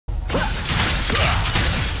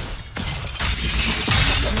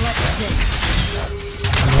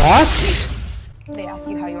What? They ask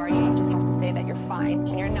you how you are, you just have to say that you're fine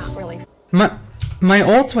when you're not really. My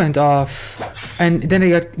ult went off, and then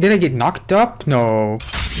did I get knocked up? No.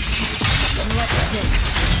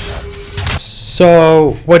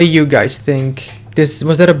 So, what do you guys think?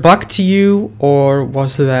 Was that a bug to you, or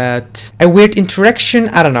was that a weird interaction?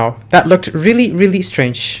 I don't know. That looked really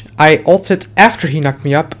strange. I ulted after he knocked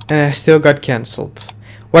me up, and I still got cancelled.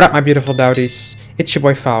 What up, my beautiful dowdies? It's your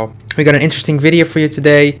boy Fao. We got an interesting video for you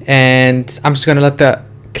today, and I'm just gonna let the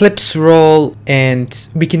clips roll, and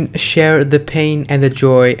we can share the pain and the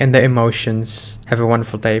joy and the emotions. Have a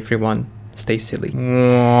wonderful day, everyone. Stay silly.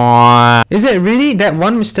 Is it really that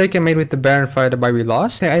one mistake I made with the Baron fight why we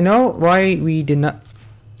lost? I know why we did not.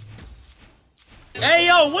 Hey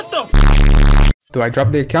yo, what the? Do I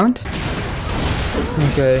drop the account?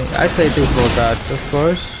 Okay, I played this for that, of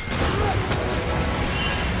course.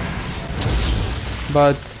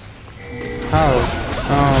 But how?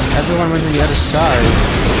 Everyone went to the other side.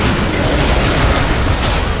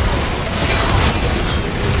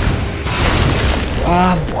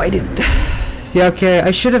 Why did? Yeah, okay,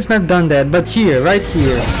 I should have not done that. But here, right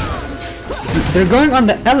here, they're going on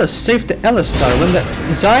the Ellis. Save the Ellis star when the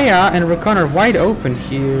Zaya and Rakan are wide open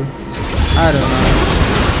here. I don't know.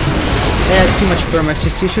 They had too much permas.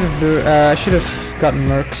 I should have gotten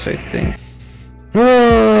Mercs, I think.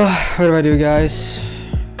 Oh, what do I do, guys?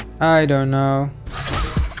 I don't know.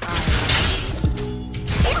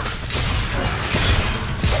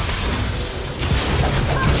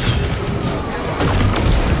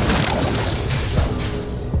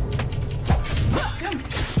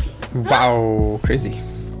 Wow, crazy.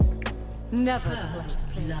 Never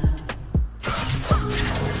blood.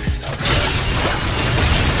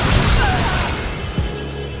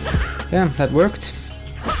 Damn, that worked.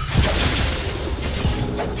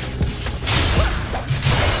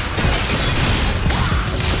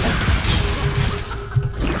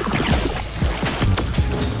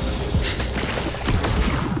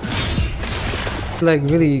 Like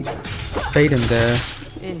really bait him there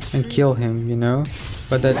and kill him, you know?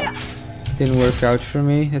 But that didn't work out for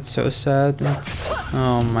me. It's so sad.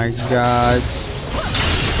 Oh my god.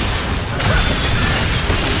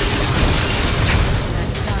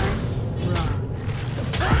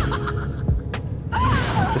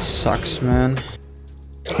 This sucks, man.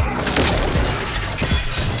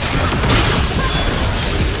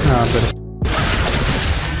 Oh, but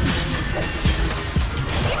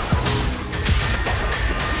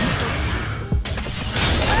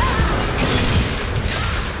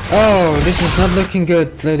oh, this is not looking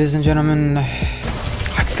good, ladies and gentlemen.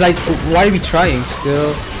 It's like, why are we trying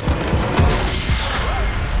still?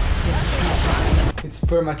 It's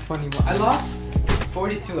perma 21. I lost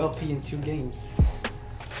 42 LP in 2 games.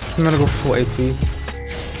 I'm gonna go full AP.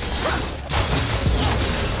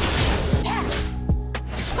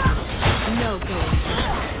 No good.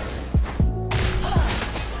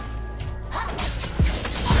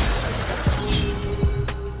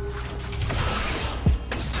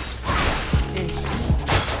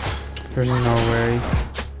 There's no way.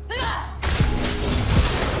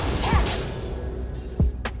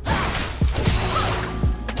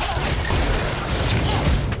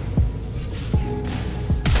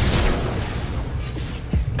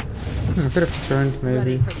 I could have turned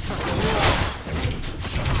maybe.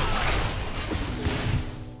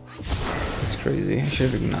 That's crazy. I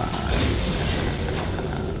should have ignored.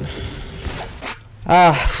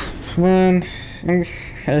 Ah, man.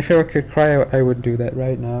 If I could cry, I would do that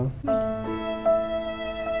right now.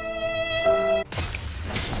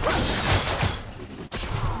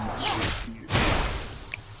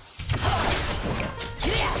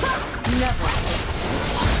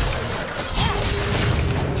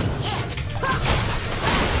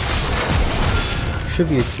 Should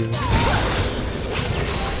be a kill.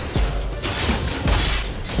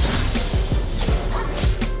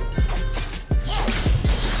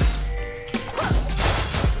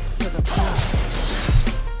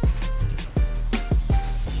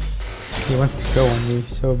 He wants to go on me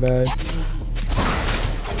so bad.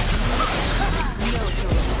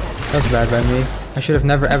 That's bad by me. I should have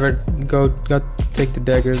never ever got to take the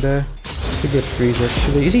dagger there. It's a good freeze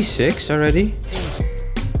actually. Is he 6 already?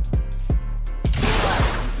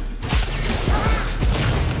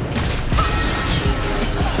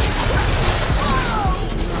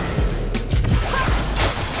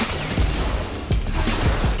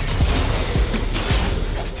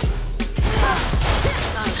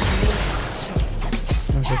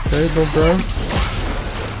 Okay, little bro.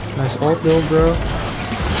 Nice ult, little bro.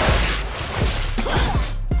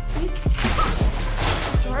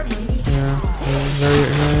 Yeah, very.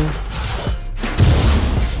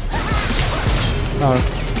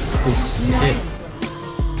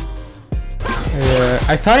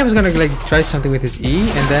 I thought he was gonna like try something with his E,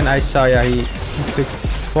 and then I saw, yeah, he took.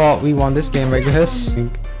 Well, we won this game, I guess.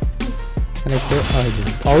 Can I kill? Oh, he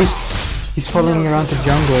didn't. Oh, he's following around the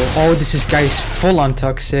jungle. Oh, this guy is full on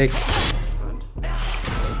toxic.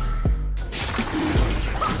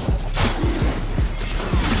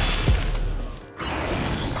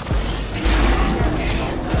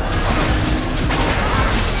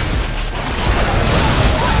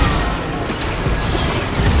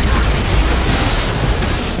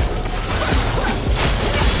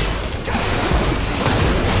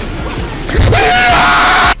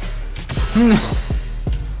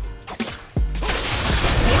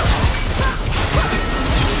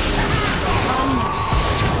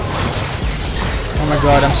 Oh my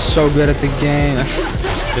god, I'm so good at the game.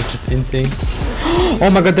 They're just hinting. Oh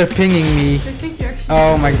my god, they're pinging me. I think you actually.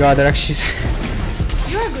 Oh my god, they're actually.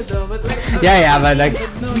 You are good though, but like. Yeah, but like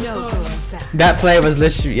No, that play was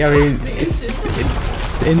literally. I mean,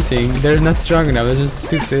 hinting. They're not strong enough. They're just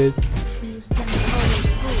stupid.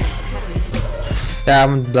 Yeah,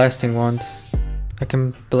 I'm blasting wand. I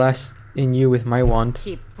can blast in you with my wand.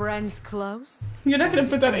 Keep friends close. You're not gonna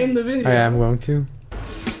put that in the video. I am going to.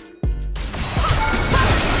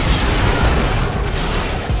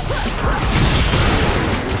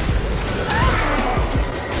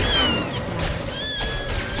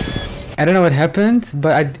 I don't know what happened,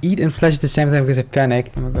 but I eat and flash at the same time because I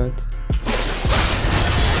panicked. Oh my god.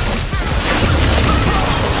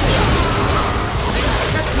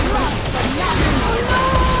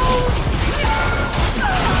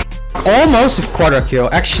 Almost a quarter kill,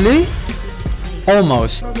 actually.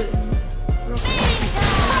 Almost.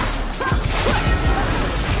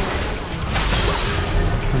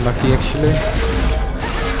 Unlucky, actually.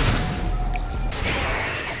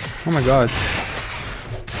 Oh my god.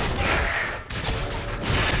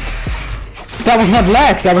 That was not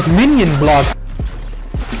lag, that was minion block.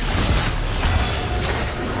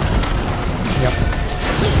 Yep.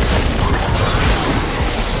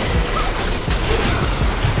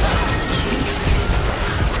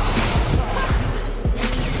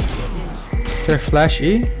 Sure, flash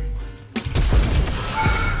E. It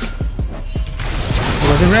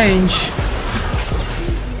was in range.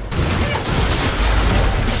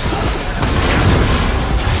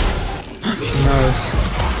 She knows.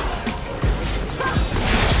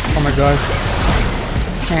 Oh my god.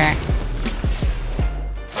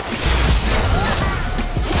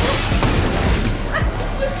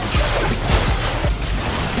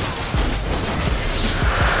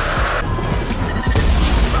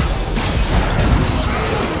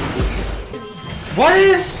 What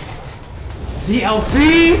is the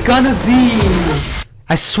LP gonna be?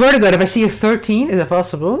 I swear to god, if I see a 13, is that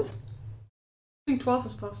possible? I think 12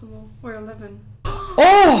 is possible. Or 11.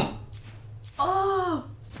 Oh! Oh!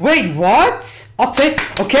 Wait, what? I'll take.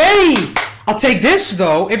 Okay! I'll take this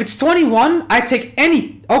though. If it's 21, I take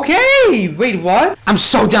any. Okay! Wait, what? I'm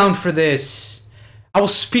so down for this. I will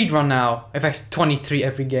speedrun now if I have 23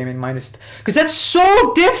 every game in minus. Because that's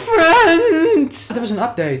so different! There was an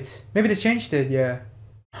update. Maybe they changed it, yeah.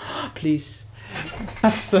 Please.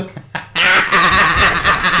 I'm so.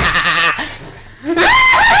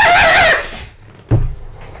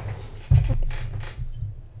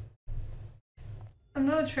 I'm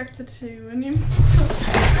not attracted to you anymore.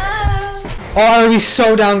 Oh, I'll be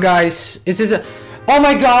so down, guys. Is this a... Oh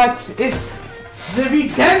my god, is the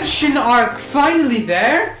redemption arc finally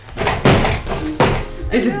there?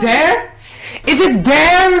 Is it there? Is it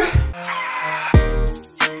there?